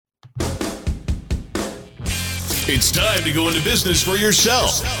It's time to go into business for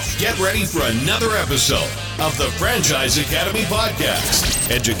yourself. Get ready for another episode of the Franchise Academy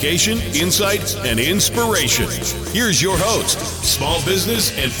Podcast. Education, insight, and inspiration. Here's your host, small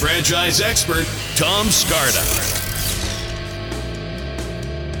business and franchise expert, Tom Scarda.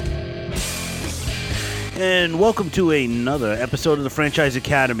 And welcome to another episode of the Franchise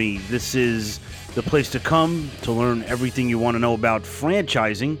Academy. This is the place to come to learn everything you want to know about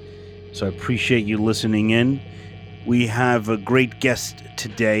franchising. So I appreciate you listening in. We have a great guest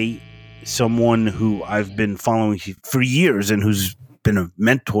today, someone who I've been following for years and who's been a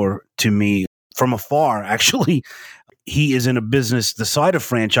mentor to me from afar, actually. He is in a business, the side of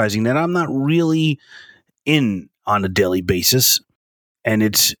franchising, that I'm not really in on a daily basis, and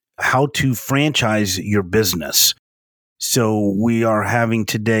it's how to franchise your business. So we are having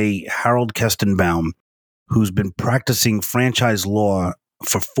today Harold Kestenbaum, who's been practicing franchise law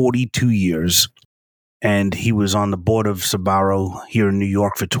for 42 years. And he was on the board of Sbarro here in New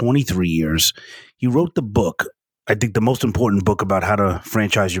York for 23 years. He wrote the book, I think the most important book about how to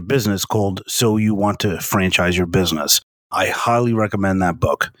franchise your business, called So You Want to Franchise Your Business. I highly recommend that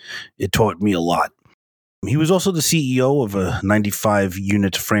book. It taught me a lot. He was also the CEO of a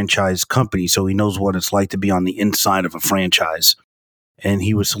 95-unit franchise company, so he knows what it's like to be on the inside of a franchise. And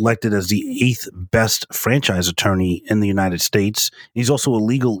he was selected as the 8th best franchise attorney in the United States. He's also a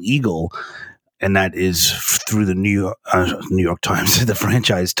legal eagle, and that is through the New York Times, the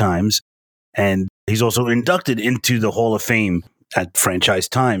Franchise Times. And he's also inducted into the Hall of Fame at Franchise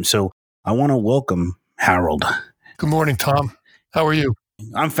Times. So I want to welcome Harold. Good morning, Tom. How are you?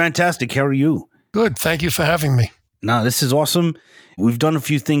 I'm fantastic. How are you? Good. Thank you for having me. No, this is awesome. We've done a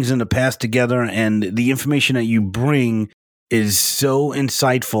few things in the past together, and the information that you bring is so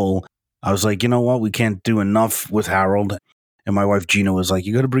insightful. I was like, you know what? We can't do enough with Harold. And my wife, Gina, was like,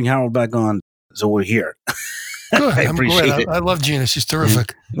 you got to bring Harold back on. So we're here. Good. I appreciate glad. it. I love Gina. She's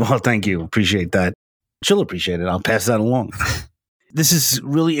terrific. Well, thank you. Appreciate that. She'll appreciate it. I'll pass that along. This is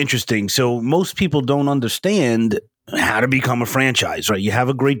really interesting. So most people don't understand how to become a franchise, right? You have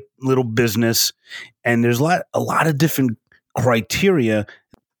a great little business, and there's a lot of different criteria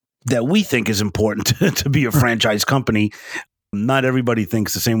that we think is important to be a franchise company. Not everybody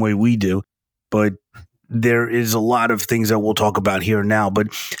thinks the same way we do, but there is a lot of things that we'll talk about here now. But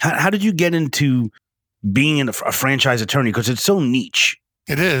how did you get into being a franchise attorney? Because it's so niche.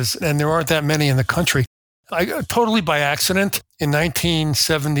 It is, and there aren't that many in the country. I totally by accident. In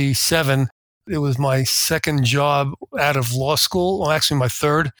 1977, it was my second job out of law school, well, actually my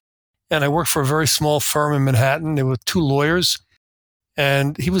third. And I worked for a very small firm in Manhattan. There were 2 lawyers,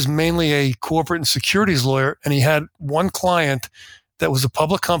 and he was mainly a corporate and securities lawyer. And he had one client that was a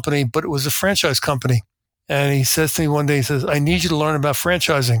public company, but it was a franchise company. And he says to me one day, he says, I need you to learn about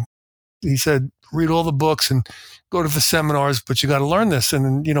franchising. He said, read all the books and go to the seminars, but you got to learn this.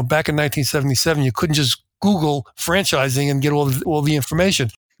 And, you know, back in 1977, you couldn't just Google franchising and get all the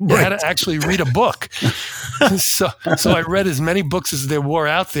information. You had to actually read a book. So I read as many books as there were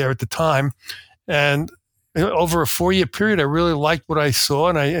out there at the time. And over a 4-year period, I really liked what I saw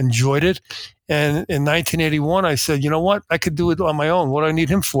and I enjoyed it. And in 1981, I said, you know what? I could do it on my own. What do I need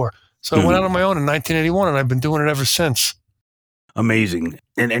him for? So I went out on my own in 1981, and I've been doing it ever since. Amazing.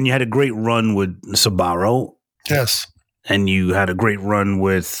 And you had a great run with Sbarro. Yes. And you had a great run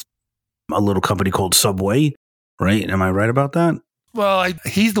with a little company called Subway, right? Am I right about that? Well,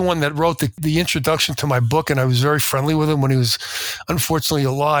 he's the one that wrote the introduction to my book, and I was very friendly with him when he was unfortunately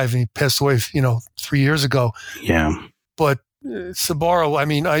alive, and he passed away, 3 years ago. Yeah. But Sbarro, I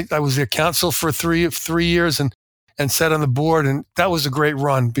mean, I was their counsel for three years and sat on the board, and that was a great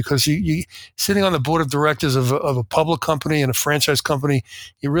run because you sitting on the board of directors of a public company and a franchise company,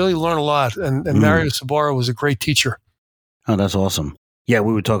 you really learn a lot. And Mario Sbarro was a great teacher. Oh, that's awesome. Yeah,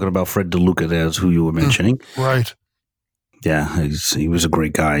 we were talking about Fred DeLuca there, who you were mentioning. Right. Yeah, he was a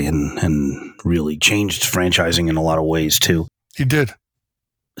great guy and really changed franchising in a lot of ways too. He did.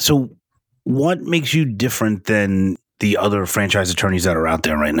 So what makes you different than the other franchise attorneys that are out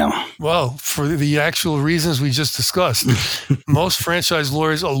there right now? Well, for the actual reasons we just discussed. Most franchise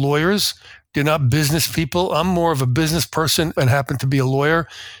lawyers are lawyers. They're not business people. I'm more of a business person and happen to be a lawyer.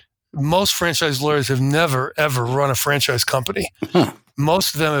 Most franchise lawyers have never, ever run a franchise company. Huh.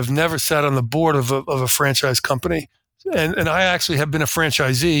 Most of them have never sat on the board of a franchise company. And I actually have been a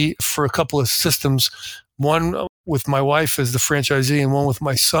franchisee for a couple of systems, one with my wife as the franchisee and one with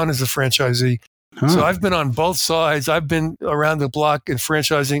my son as the franchisee. Huh. So I've been on both sides. I've been around the block in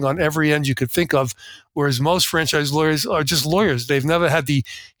franchising on every end you could think of, whereas most franchise lawyers are just lawyers. They've never had the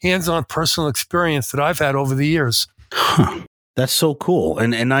hands-on personal experience that I've had over the years. Huh. That's so cool.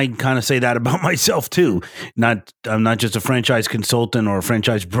 And I kind of say that about myself too. I'm not just a franchise consultant or a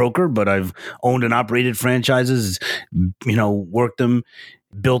franchise broker, but I've owned and operated franchises, worked them,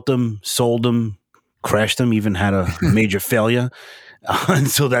 built them, sold them, crashed them, even had a major failure. And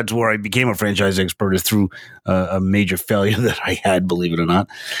so that's where I became a franchise expert, is through a major failure that I had, believe it or not.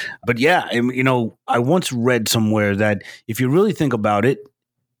 But yeah, I once read somewhere that if you really think about it,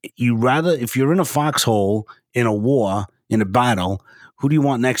 if you're in a foxhole, in a war, in a battle, who do you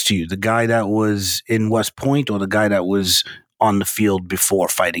want next to you? The guy that was in West Point or the guy that was on the field before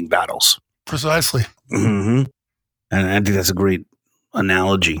fighting battles? Precisely. Mm-hmm. And I think that's a great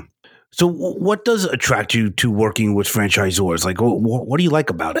analogy. So what does attract you to working with franchisors? Like, what do you like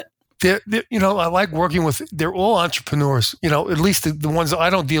about it? I like working with, they're all entrepreneurs, at least the ones that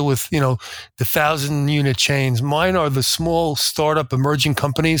I don't deal with, the 1,000-unit chains. Mine are the small startup emerging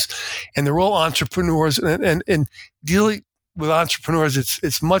companies, and they're all entrepreneurs. And dealing with entrepreneurs,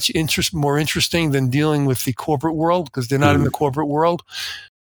 it's much more interesting than dealing with the corporate world, because they're not in the corporate world.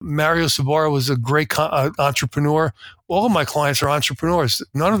 Mario Sabara was a great entrepreneur. All of my clients are entrepreneurs.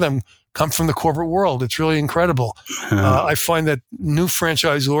 None of them come from the corporate world. It's really incredible. I find that new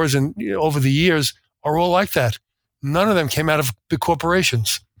franchisors and over the years are all like that. None of them came out of big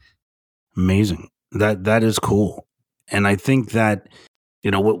corporations. Amazing. That is cool. And I think that,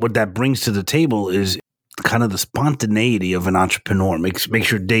 what that brings to the table is kind of the spontaneity of an entrepreneur.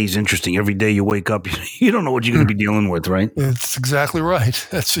 Makes your days interesting. Every day you wake up, you don't know what you're going to be dealing with, right? That's exactly right.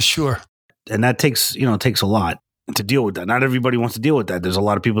 That's for sure. And that takes a lot to deal with that. Not everybody wants to deal with that. There's a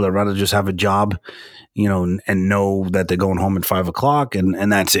lot of people that rather just have a job, and know that they're going home at 5:00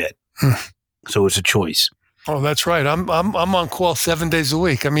 and that's it. So it's a choice. Oh, that's right. I'm on call 7 days a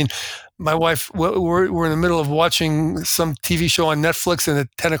week. I mean, my wife, we're in the middle of watching some TV show on Netflix, and at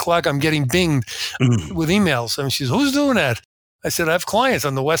 10:00, I'm getting binged with emails. I mean, she's, who's doing that? I said, I have clients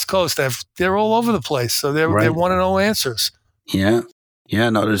on the West Coast. They're all over the place. So they want to know answers. Yeah. Yeah.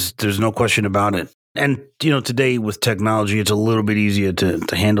 No, there's no question about it. And, today with technology, it's a little bit easier to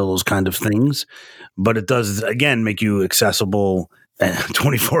handle those kind of things, but it does, again, make you accessible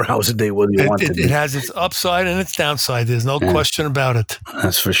 24 hours a day, whether you want to. It has its upside and its downside. There's no question about it.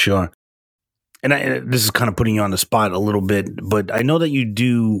 That's for sure. And this is kind of putting you on the spot a little bit, but I know that you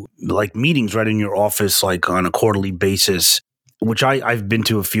do like meetings right in your office, like on a quarterly basis, which I've been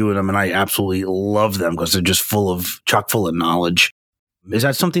to a few of them, and I absolutely love them because they're just chock full of knowledge. Is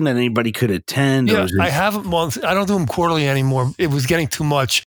that something that anybody could attend? Yeah, I haven't. Well, I don't do them quarterly anymore. It was getting too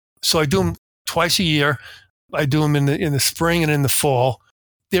much. So I do them twice a year. I do them in the spring and in the fall.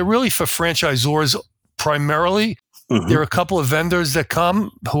 They're really for franchisors primarily. Mm-hmm. There are a couple of vendors that come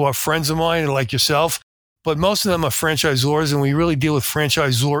who are friends of mine, like yourself, but most of them are franchisors, and we really deal with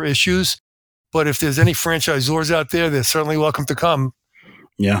franchisor issues. But if there's any franchisors out there, they're certainly welcome to come.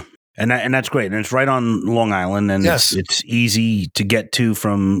 Yeah. And that's great. And it's right on Long Island, and yes. It's easy to get to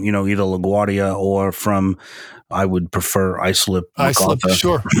from, either LaGuardia or from, I would prefer Islip. Islip,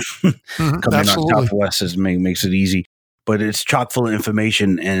 sure. Coming Absolutely. out Southwest makes it easy. But it's chock full of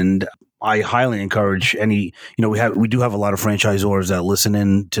information, and I highly encourage any, we do have a lot of franchisors that listen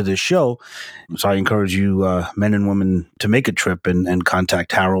in to this show. So I encourage you, men and women, to make a trip and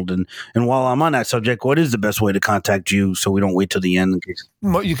contact Harold. And while I'm on that subject, what is the best way to contact you so we don't wait till the end?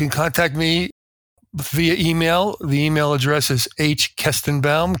 You can contact me via email. The email address is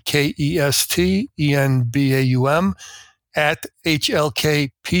hkestenbaum, KESTENBAUM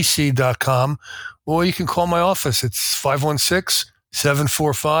 @HLKPC.com, or you can call my office. It's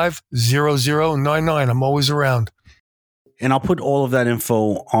 516-745-0099. I'm always around. And I'll put all of that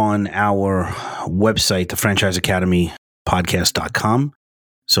info on our website, the franchiseacademypodcast.com.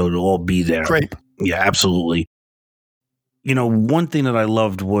 So it'll all be there. Great. Yeah, absolutely. One thing that I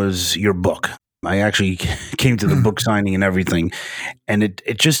loved was your book. I actually came to the book signing and everything, and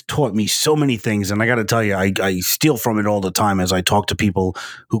it just taught me so many things. And I got to tell you, I steal from it all the time as I talk to people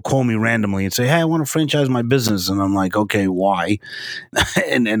who call me randomly and say, hey, I want to franchise my business. And I'm like, okay, why?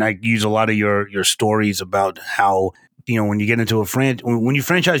 and I use a lot of your stories about how, when you get into when you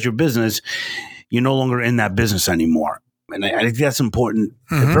franchise your business, you're no longer in that business anymore. And I think that's important,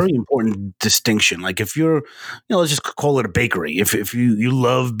 a very important distinction. Like if you're, let's just call it a bakery. If you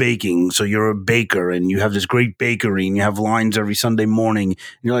love baking, so you're a baker and you have this great bakery and you have lines every Sunday morning, and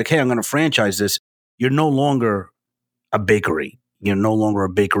you're like, hey, I'm going to franchise this. You're no longer a bakery. You're no longer a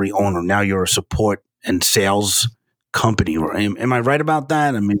bakery owner. Now you're a support and sales company. Am I right about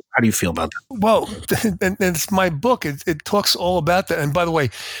that? I mean, how do you feel about that? Well, and it's my book. It talks all about that. And by the way,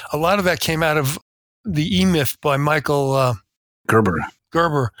 a lot of that came out of the E-Myth by Michael Gerber.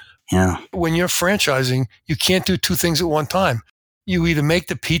 Gerber. Yeah. When you're franchising, you can't do two things at one time. you either make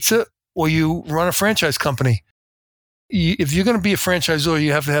the pizza or you run a franchise company. If you're going to be a franchisor,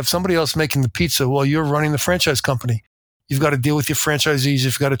 you have to have somebody else making the pizza while you're running the franchise company. You've got to deal with your franchisees.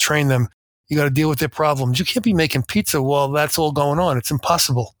 You've got to train them. You got to deal with their problems. You can't be making pizza while that's all going on. It's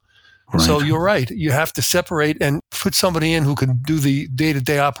impossible. Right. So you're right. You have to separate and put somebody in who can do the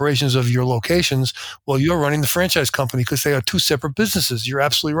day-to-day operations of your locations while you're running the franchise company, because they are two separate businesses. You're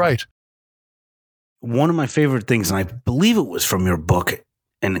absolutely right. One of my favorite things, and I believe it was from your book,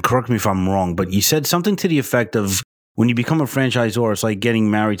 and correct me if I'm wrong, but you said something to the effect of, when you become a franchisor, it's like getting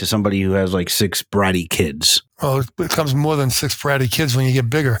married to somebody who has like 6 bratty kids. Oh, it becomes more than 6 bratty kids when you get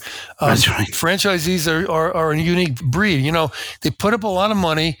bigger. That's right. Franchisees are a unique breed. You know, they put up a lot of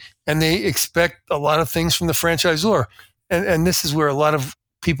money and they expect a lot of things from the franchisor. And this is where a lot of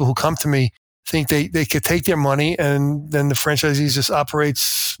people who come to me think they could take their money and then the franchisee just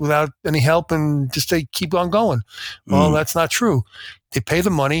operates without any help and just they keep on going. Well, that's not true. They pay the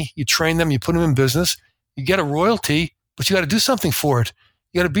money, you train them, you put them in business, you get a royalty, but you got to do something for it.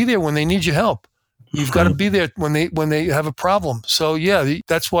 You got to be there when they need your help. You've got to be there when they have a problem. So yeah,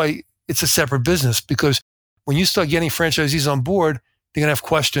 that's why it's a separate business, because when you start getting franchisees on board, they're going to have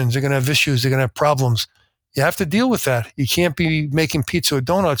questions, they're going to have issues, they're going to have problems. You have to deal with that. You can't be making pizza or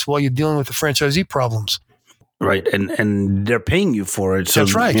donuts while you're dealing with the franchisee problems. Right. And they're paying you for it. So,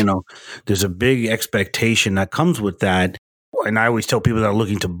 that's right. You know, there's a big expectation that comes with that. And I always tell people that are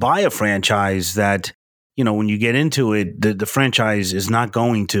looking to buy a franchise that, you know, when you get into it, the franchise is not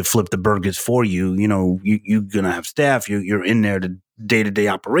going to flip the burgers for you. You know, you're going to have staff. You're in there to day-to-day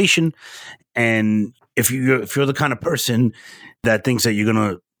operation. And if you're the kind of person that thinks that you're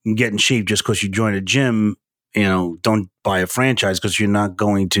going to get in shape just because you join a gym, you know, don't buy a franchise, because you're not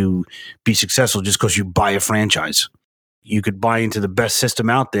going to be successful just because you buy a franchise. You could buy into the best system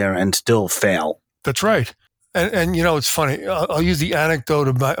out there and still fail. That's right. And you know, it's funny. I'll use the anecdote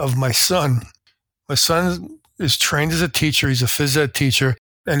of my son. My son is trained as a teacher. He's a phys ed teacher,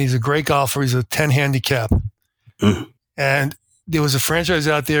 and he's a great golfer. He's a 10 handicap. And there was a franchise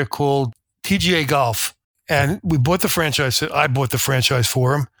out there called TGA Golf. And we bought the franchise. I bought the franchise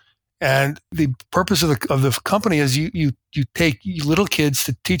for him. And the purpose of the company is you take little kids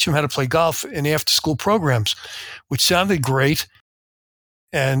to teach them how to play golf in after-school programs, which sounded great.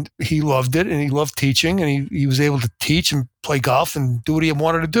 And he loved it, and he loved teaching, and he was able to teach and play golf and do what he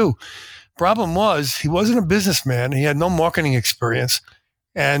wanted to do. Problem was, he wasn't a businessman. He had no marketing experience,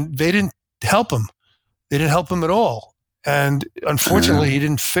 and they didn't help him. They didn't help him at all. And unfortunately,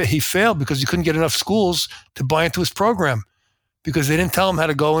 he failed because he couldn't get enough schools to buy into his program, because they didn't tell him how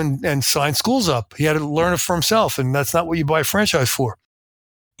to go and sign schools up. He had to learn it for himself, and that's not what you buy a franchise for.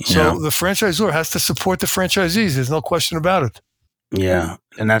 So the franchisor has to support the franchisees. There's no question about it. Yeah,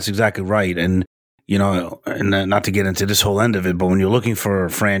 and that's exactly right. And, you know, and not to get into this whole end of it, but when you're looking for a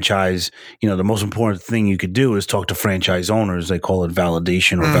franchise, you know, the most important thing you could do is talk to franchise owners. They call it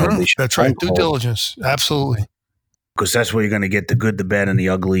validation or validation. That's right. Due diligence. Absolutely. Because that's where you're going to get the good, the bad, and the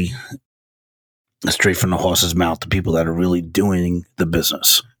ugly straight from the horse's mouth, the people that are really doing the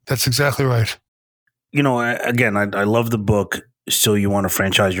business. That's exactly right. You know, again, I love the book, So You Want to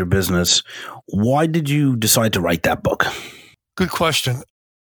Franchise Your Business. Why did you decide to write that book? Good question.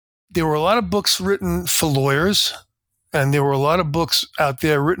 There were a lot of books written for lawyers, and there were a lot of books out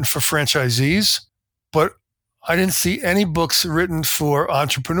there written for franchisees, but I didn't see any books written for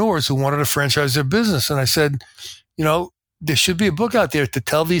entrepreneurs who wanted to franchise their business. And I said, you know, there should be a book out there to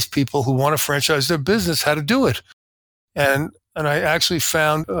tell these people who want to franchise their business how to do it. And I actually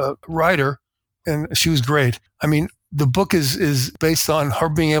found a writer, and she was great. I mean, the book is based on her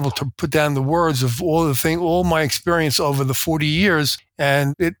being able to put down the words of all my experience over the 40 years.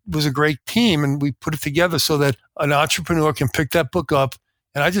 And it was a great team. And we put it together so that an entrepreneur can pick that book up.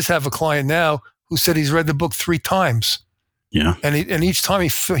 And I just have a client now who said he's read the book 3 times. Yeah. And each time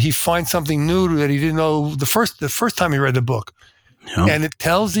he finds something new that he didn't know the first time he read the book. Yeah. And it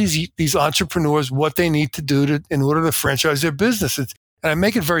tells these entrepreneurs what they need to do in order to franchise their business. And I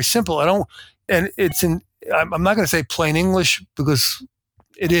make it very simple. I'm not going to say plain English, because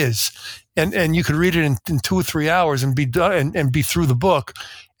it is. And you could read it in 2 or 3 hours and be done and be through the book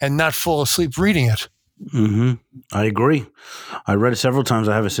and not fall asleep reading it. Mm-hmm. I agree. I read it several times.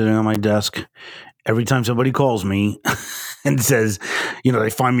 I have it sitting on my desk. Every time somebody calls me and says, you know, they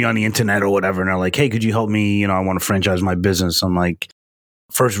find me on the internet or whatever, and they're like, hey, could you help me? You know, I want to franchise my business. I'm like,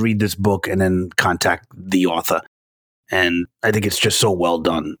 first read this book and then contact the author. And I think it's just so well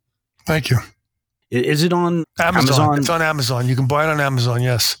done. Thank you. Is it on Amazon? It's on Amazon. You can buy it on Amazon,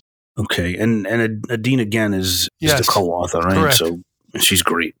 yes. Okay. And Adina, again, is the co-author, right? Correct. So she's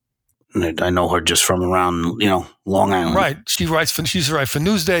great. I know her just from around, Long Island. Right. She's right for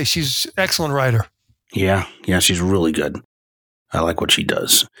Newsday. She's an excellent writer. Yeah, she's really good. I like what she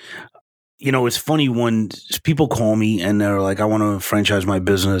does. It's funny when people call me and they're like, I want to franchise my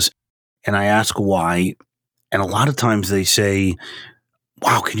business. And I ask why. And a lot of times they say,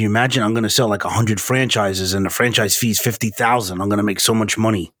 wow, can you imagine? I'm going to sell like 100 franchises and the franchise fee is $50,000. I'm going to make so much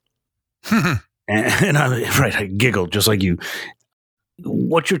money. and I giggle just like you.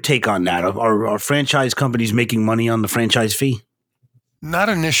 What's your take on that? Are franchise companies making money on the franchise fee? Not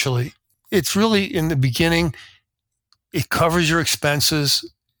initially. It's really in the beginning. It covers your expenses.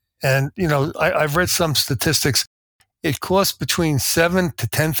 And, I've read some statistics. It costs between $7,000 to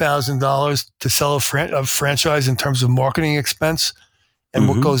 $10,000 to sell a franchise in terms of marketing expense and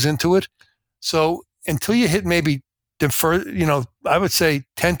what goes into it. So until you hit maybe the first, I would say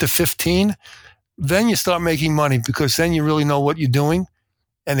 10 to 15, then you start making money because then you really know what you're doing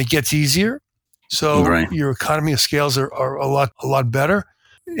and it gets easier. So your economy of scales are a lot better.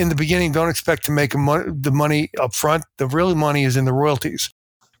 In the beginning, don't expect to make the money up front. The real money is in the royalties.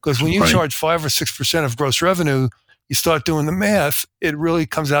 Because when you charge 5 or 6% of gross revenue, you start doing the math, it really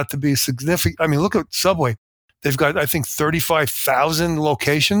comes out to be significant. I mean, look at Subway. They've got, I think, 35,000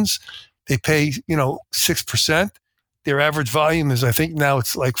 locations. They pay, 6%. Their average volume is, I think now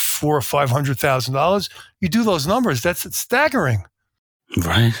it's like $400,000 or $500,000. You do those numbers, it's staggering.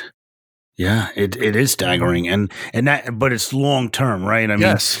 Right. Yeah, it is staggering. And that, but it's long term, right? I mean,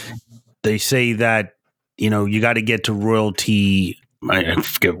 yes. They say that, you got to get to royalty. I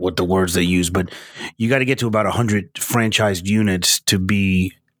forget what the words they use, but you got to get to about 100 franchised units to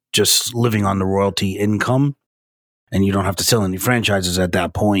be just living on the royalty income, and you don't have to sell any franchises at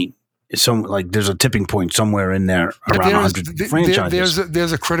that point. There's a tipping point somewhere in there around 100 franchises.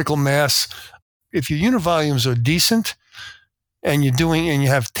 There's a critical mass. If your unit volumes are decent, and you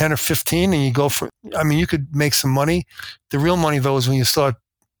have 10 or 15, and you go for, you could make some money. The real money though is when you start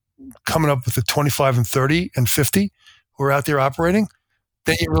coming up with the 25 and 30 and 50. Who are out there operating,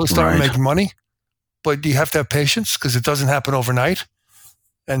 then you really start making money. But you have to have patience because it doesn't happen overnight.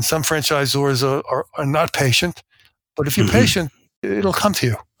 And some franchisors are not patient. But if you're patient, it'll come to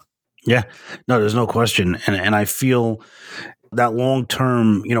you. Yeah. No, there's no question. And I feel that long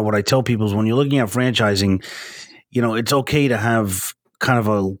term, what I tell people is when you're looking at franchising, it's okay to have kind of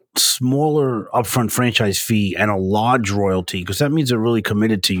a smaller upfront franchise fee and a large royalty because that means they're really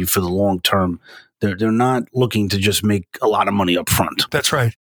committed to you for the long term. They're not looking to just make a lot of money up front. That's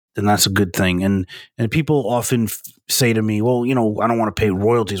right. And that's a good thing. And people often say to me, well, I don't want to pay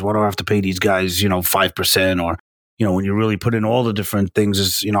royalties. Why do I have to pay these guys, 5%? Or, when you really put in all the different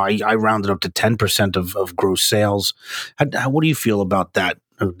things I rounded up to 10% of gross sales. What do you feel about that,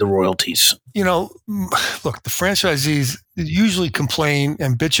 the royalties? Look, the franchisees usually complain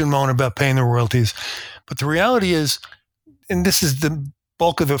and bitch and moan about paying the royalties. But the reality is, and this is the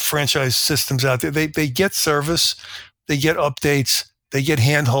bulk of the franchise systems out there, they get service, they get updates, they get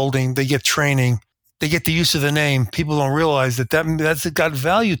hand-holding, they get training, they get the use of the name. People don't realize that's got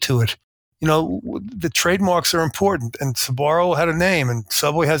value to it. The trademarks are important, and Sbarro had a name, and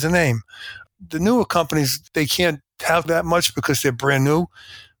Subway has a name. The newer companies, they can't have that much because they're brand new,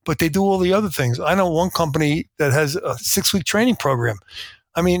 but they do all the other things. I know one company that has a 6-week training program.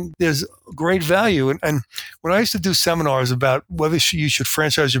 There's great value. And when I used to do seminars about whether you should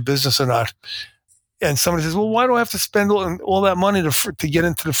franchise your business or not, and somebody says, well, why do I have to spend all that money to get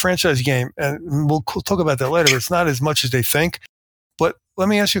into the franchise game? And we'll talk about that later, but it's not as much as they think. But let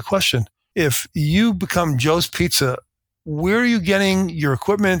me ask you a question. If you become Joe's Pizza, where are you getting your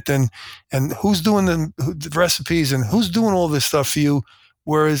equipment and who's doing the recipes and who's doing all this stuff for you?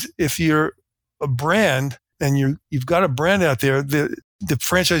 Whereas if you're a brand and you've got a brand out there, the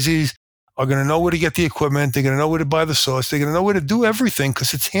franchisees are going to know where to get the equipment. They're going to know where to buy the sauce. They're going to know where to do everything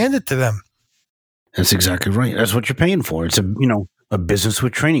because it's handed to them. That's exactly right. That's what you're paying for. It's a business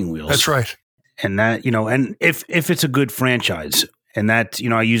with training wheels. That's right. And that, and if it's a good franchise, and that,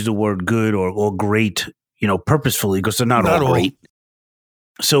 I use the word good or great, purposefully because they're not all great.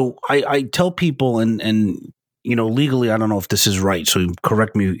 So I tell people and legally, I don't know if this is right. So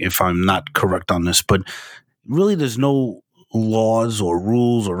correct me if I'm not correct on this, but really there's no laws or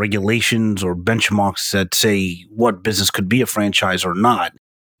rules or regulations or benchmarks that say what business could be a franchise or not.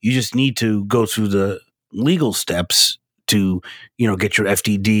 You just need to go through the legal steps to, get your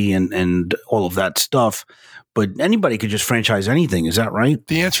FDD and all of that stuff. But anybody could just franchise anything. Is that right?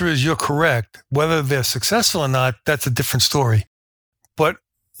 The answer is you're correct. Whether they're successful or not, that's a different story. But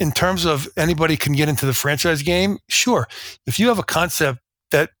in terms of anybody can get into the franchise game, sure. If you have a concept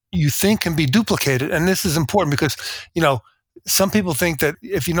that you think can be duplicated, and this is important because, some people think that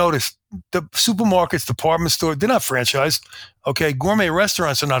if you notice, the supermarkets, department store, they're not franchised. Okay, gourmet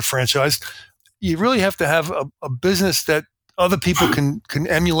restaurants are not franchised. You really have to have a business that other people can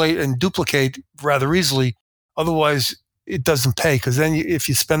emulate and duplicate rather easily. Otherwise, it doesn't pay, because then if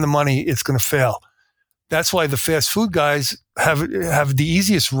you spend the money, it's going to fail. That's why the fast food guys have the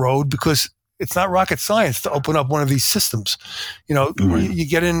easiest road, because it's not rocket science to open up one of these systems. You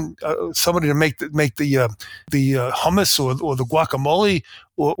get in somebody to make the hummus or the guacamole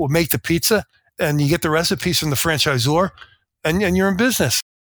or make the pizza, and you get the recipes from the franchisor, and you're in business.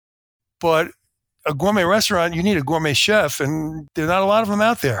 But a gourmet restaurant, you need a gourmet chef, and there are not a lot of them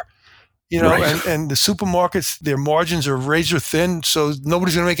out there. Right. And the supermarkets, their margins are razor thin, so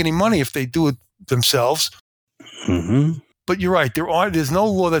nobody's going to make any money if they do it themselves. Mm-hmm. But you're right. There's no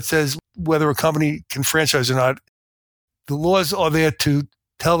law that says whether a company can franchise or not. The laws are there to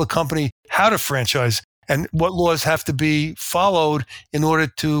tell the company how to franchise and what laws have to be followed in order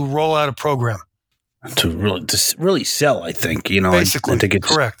to roll out a program. To really sell, I think. Basically, I think it's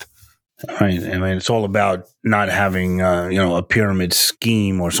correct. Right. I mean, it's all about not having, a pyramid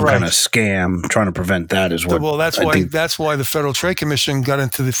scheme or some kind of scam. Trying to prevent that is what. Well, that's why the Federal Trade Commission got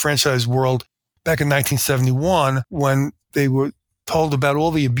into the franchise world back in 1971, when they were told about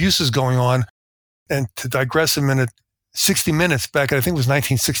all the abuses going on. And to digress a minute, 60 Minutes back, I think it was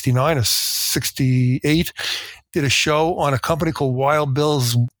 1969 or 68, did a show on a company called Wild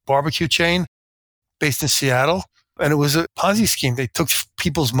Bill's barbecue chain based in Seattle. And it was a Ponzi scheme. They took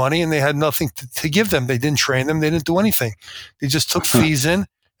people's money and they had nothing to give them. They didn't train them. They didn't do anything. They just took fees in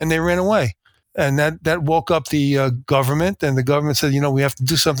and they ran away. And that woke up the government, and the government said, we have to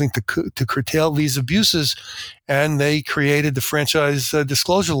do something to curtail these abuses. And they created the franchise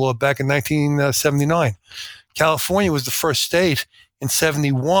disclosure law back in 1979. California was the first state in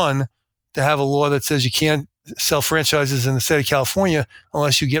 71 to have a law that says you can't sell franchises in the state of California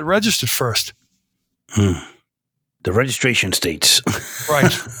unless you get registered first. The registration states.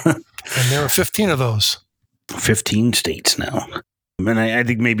 Right. And there are 15 of those. 15 states now. And I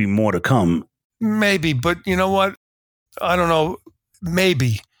think maybe more to come. Maybe, but you know what? I don't know.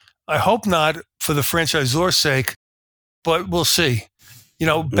 Maybe. I hope not for the franchisor's sake, but we'll see.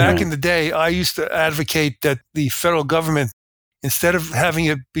 Back in the day, I used to advocate that the federal government, instead of having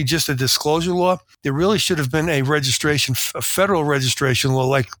it be just a disclosure law, there really should have been a federal registration law,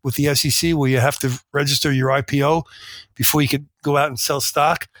 like with the SEC, where you have to register your IPO before you could go out and sell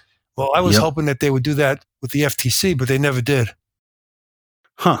stock. Well, I was hoping that they would do that with the FTC, but they never did.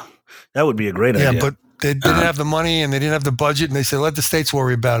 Huh. That would be a great idea. Yeah, but they didn't have the money and they didn't have the budget, and they said, let the states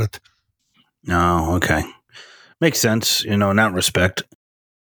worry about it. Oh, okay. Makes sense, in that respect.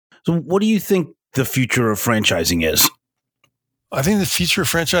 So what do you think the future of franchising is? I think the future of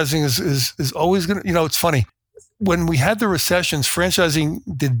franchising is always going to, it's funny. When we had the recessions, franchising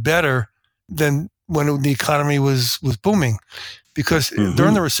did better than when the economy was booming, because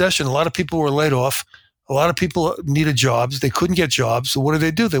during the recession, a lot of people were laid off. A lot of people needed jobs. They couldn't get jobs. So what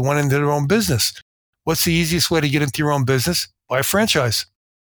did? They went into their own business. What's the easiest way to get into your own business? Buy a franchise.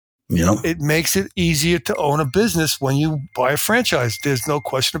 It makes it easier to own a business when you buy a franchise. There's no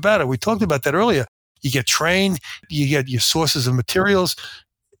question about it. We talked about that earlier. You get trained. You get your sources of materials.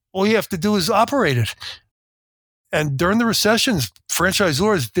 All you have to do is operate it. And during the recessions,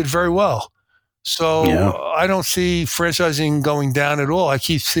 franchisors did very well. So I don't see franchising going down at all. I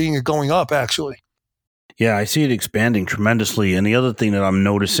keep seeing it going up, actually. Yeah, I see it expanding tremendously. And the other thing that I'm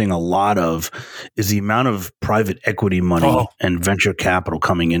noticing a lot of is the amount of private equity money and venture capital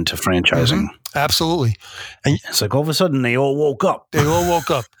coming into franchising. Absolutely. And it's like all of a sudden they all woke up.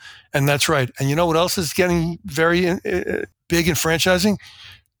 And that's right. And you know what else is getting very big in franchising?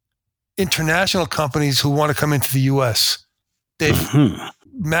 International companies who want to come into the U.S. They've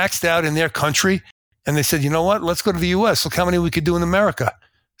maxed out in their country, and they said, you know what? Let's go to the U.S. Look how many we could do in America.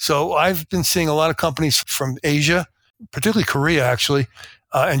 So I've been seeing a lot of companies from Asia, particularly Korea, actually,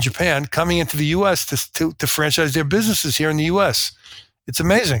 and Japan, coming into the U.S. to franchise their businesses here in the U.S. It's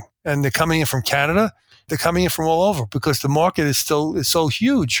amazing. And they're coming in from Canada. They're coming in from all over because the market is so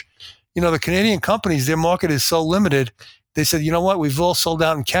huge. The Canadian companies, their market is so limited. They said, you know what? We've all sold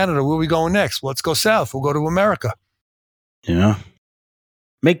out in Canada. Where are we going next? Well, let's go south. We'll go to America. Yeah.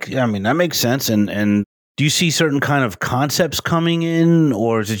 That makes sense. And do you see certain kind of concepts coming in,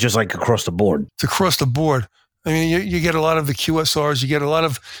 or is it just like across the board? It's across the board. I mean, you get a lot of the QSRs. You get a lot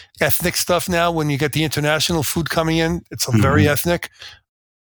of ethnic stuff now when you get the international food coming in. It's very ethnic.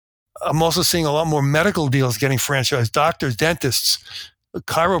 I'm also seeing a lot more medical deals getting franchised. Doctors, dentists,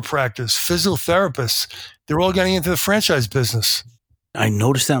 chiropractors, physiotherapists. They're all getting into the franchise business. I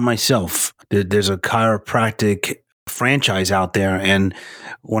noticed that myself. There's a chiropractic franchise out there. And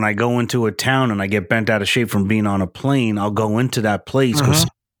when I go into a town and I get bent out of shape from being on a plane, I'll go into that place because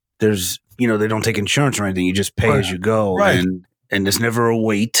there's, they don't take insurance or anything. You just pay as you go. Right. And there's never a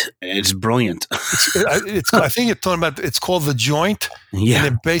wait. It's brilliant. I think you're talking about, it's called The Joint. Yeah. And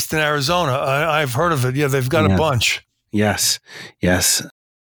they're based in Arizona. I've heard of it. Yeah, they've got a bunch. Yes.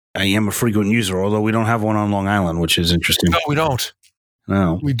 I am a frequent user, although we don't have one on Long Island, which is interesting. No, we don't.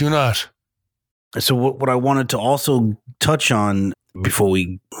 No. We do not. So what I wanted to also touch on before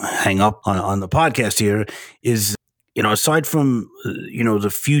we hang up on the podcast here is, aside from, the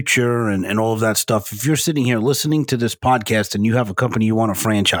future and all of that stuff, if you're sitting here listening to this podcast and you have a company you want to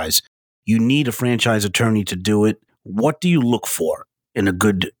franchise, you need a franchise attorney to do it. What do you look for in a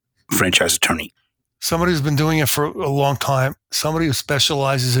good franchise attorney? Somebody who's been doing it for a long time, somebody who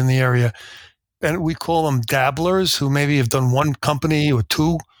specializes in the area. And we call them dabblers who maybe have done one company or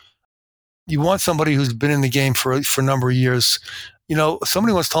two. You want somebody who's been in the game for a number of years.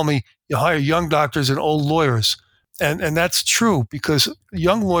 Somebody once told me you hire young doctors and old lawyers. And that's true because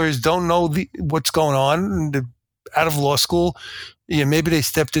young lawyers don't know what's going on. They're out of law school. Maybe they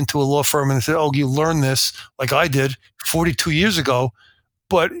stepped into a law firm and said, oh, you learned this like I did 42 years ago.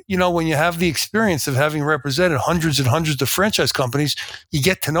 But, when you have the experience of having represented hundreds and hundreds of franchise companies, you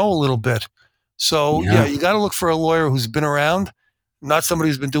get to know a little bit. So, you got to look for a lawyer who's been around, not somebody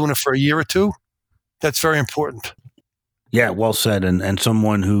who's been doing it for a year or two. That's very important. Yeah, well said. And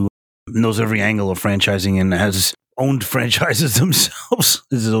someone who knows every angle of franchising and has owned franchises themselves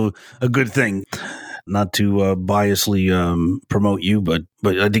is a good thing. Not to biasly promote you, but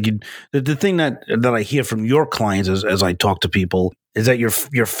I think the thing that I hear from your clients as I talk to people is that you're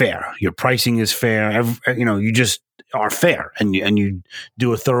fair. Your pricing is fair. You just are fair, and you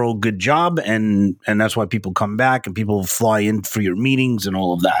do a thorough, good job, and that's why people come back and people fly in for your meetings and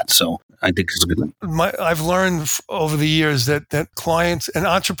all of that. So I think it's a good thing. I've learned over the years that clients and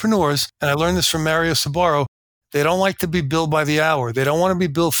entrepreneurs, and I learned this from Mario Sabaro, they don't like to be billed by the hour. They don't want to be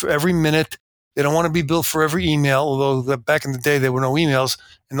billed for every minute. They don't want to be billed for every email, although back in the day, there were no emails.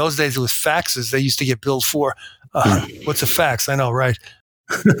 In those days, it was faxes they used to get billed for. What's a fax? I know, right?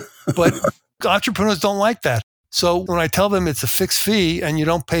 But entrepreneurs don't like that. So when I tell them it's a fixed fee and you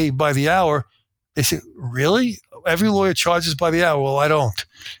don't pay by the hour, they say, really? Every lawyer charges by the hour. Well, I don't.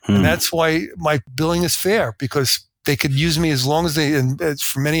 And that's why my billing is fair, because they could use me as long as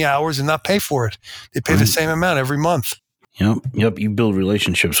for many hours and not pay for it. They pay the same amount every month. Yep. You build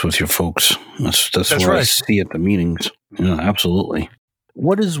relationships with your folks. That's what right. I see at the meetings. Yeah, absolutely.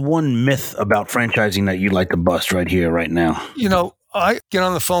 What is one myth about franchising that you'd like to bust right here, right now? I get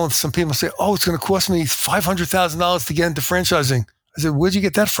on the phone with some people and say, oh, it's going to cost me $500,000 to get into franchising. I said, where'd you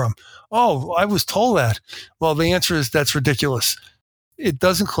get that from? Oh, I was told that. Well, the answer is that's ridiculous. It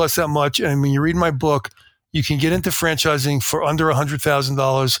doesn't cost that much. And when you read my book, you can get into franchising for under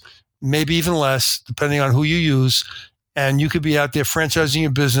 $100,000, maybe even less, depending on who you use. And you could be out there franchising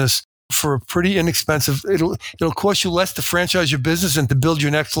your business for a pretty inexpensive. It'll cost you less to franchise your business than to build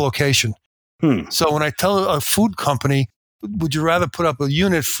your next location. So when I tell a food company, would you rather put up a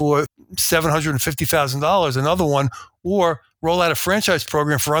unit for $750,000, another one, or roll out a franchise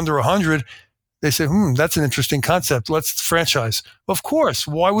program for under $100,000? They say, that's an interesting concept. Let's franchise. Of course.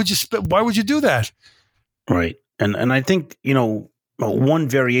 Why would you do that? Right. And I think, one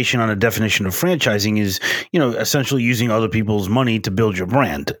variation on a definition of franchising is, essentially using other people's money to build your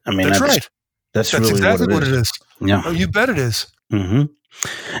brand. I mean, that's right. That's really exactly what it is. Yeah. Oh, you bet it is. Mm-hmm.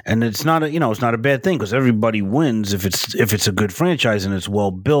 And it's not a bad thing because everybody wins if it's a good franchise and it's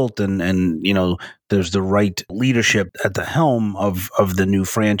well built and there's the right leadership at the helm of the new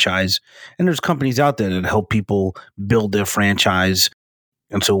franchise. And there's companies out there that help people build their franchise.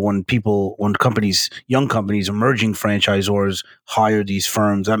 And so when companies, young companies, emerging franchisors hire these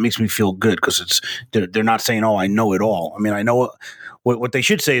firms, that makes me feel good because they're not saying, oh, I know it all. I mean, I know what they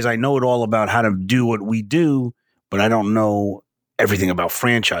should say is I know it all about how to do what we do, but I don't know everything about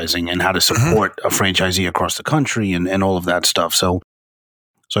franchising and how to support a franchisee across the country and all of that stuff. So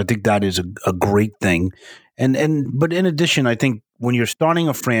I think that is a great thing. But in addition, I think when you're starting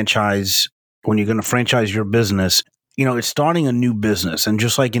a franchise, when you're going to franchise your business, it's starting a new business. And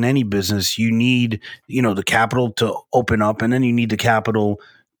just like in any business, you need, the capital to open up, and then you need the capital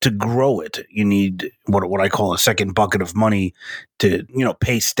to grow it. You need what I call a second bucket of money to,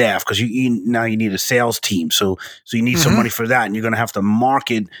 pay staff, because now you need a sales team. So you need some money for that. And you're going to have to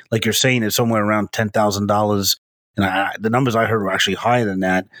market, like you're saying, it's somewhere around $10,000. And the numbers I heard were actually higher than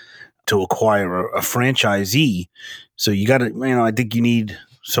that to acquire a franchisee. So you got to, I think you need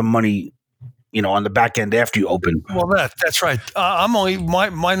some money on the back end after you open. Well, that's right. I'm only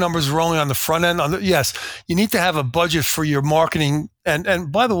my numbers are only on the front end. Yes, you need to have a budget for your marketing.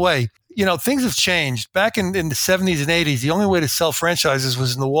 And by the way, things have changed. Back in the 70s and 80s, the only way to sell franchises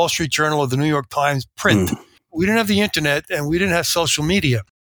was in the Wall Street Journal or the New York Times print. We didn't have the internet and we didn't have social media.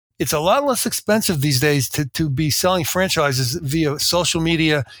 It's a lot less expensive these days to be selling franchises via social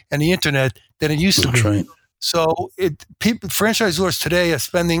media and the internet than it used to be. Right. So franchisors today are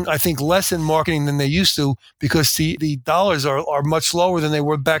spending, I think, less in marketing than they used to because the dollars are much lower than they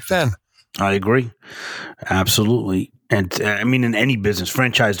were back then. I agree. Absolutely. And I mean, in any business,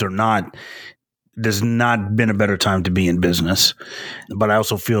 franchised or not, there's not been a better time to be in business. But I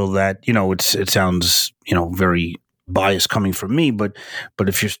also feel that, it sounds, very biased coming from me, but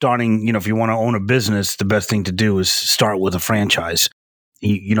if you're starting, if you want to own a business, the best thing to do is start with a franchise.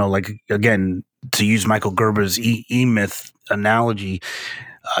 Again, to use Michael Gerber's E-Myth analogy,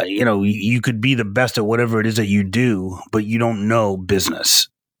 you could be the best at whatever it is that you do, but you don't know business.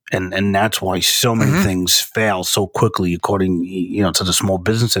 And that's why so many things fail so quickly, according, to the Small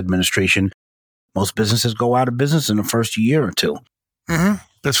Business Administration. Most businesses go out of business in the first year or two.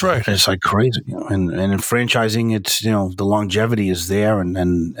 That's right. It's like crazy. And in franchising, it's, the longevity is there and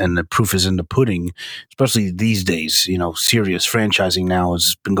the proof is in the pudding, especially these days. Serious franchising now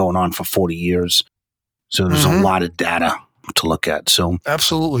has been going on for 40 years. So there's a lot of data to look at. So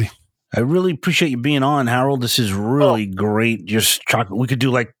absolutely. I really appreciate you being on, Harold. This is really great. We could do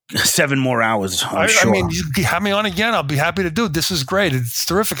like 7 more hours. I'm sure. I mean, you have me on again. I'll be happy to do it. This is great. It's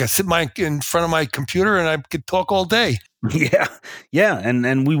terrific. I sit in front of my computer and I could talk all day. Yeah.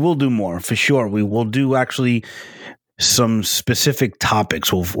 And we will do more for sure. We will do actually some specific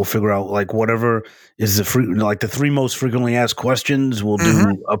topics. We'll figure out like whatever is the 3 most frequently asked questions. We'll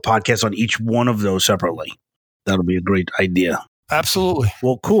do a podcast on each one of those separately. That'll be a great idea. Absolutely.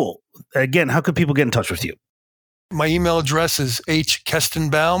 Well, cool. Again, how could people get in touch with you? My email address is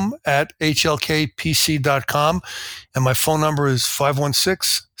hkestenbaum@hlkpc.com. And my phone number is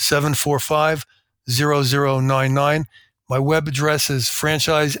 516-745-0099. My web address is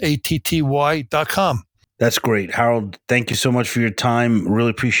franchiseatty.com. That's great. Harold, thank you so much for your time. Really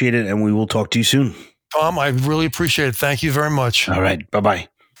appreciate it. And we will talk to you soon. Tom, I really appreciate it. Thank you very much. All right. Bye-bye.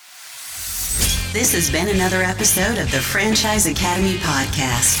 This has been another episode of the Franchise Academy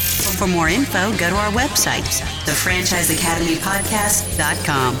Podcast. For more info, go to our website,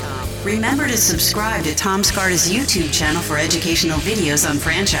 thefranchiseacademypodcast.com. Remember to subscribe to Tom Scarda's YouTube channel for educational videos on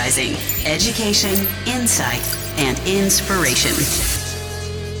franchising, education, insight, and inspiration.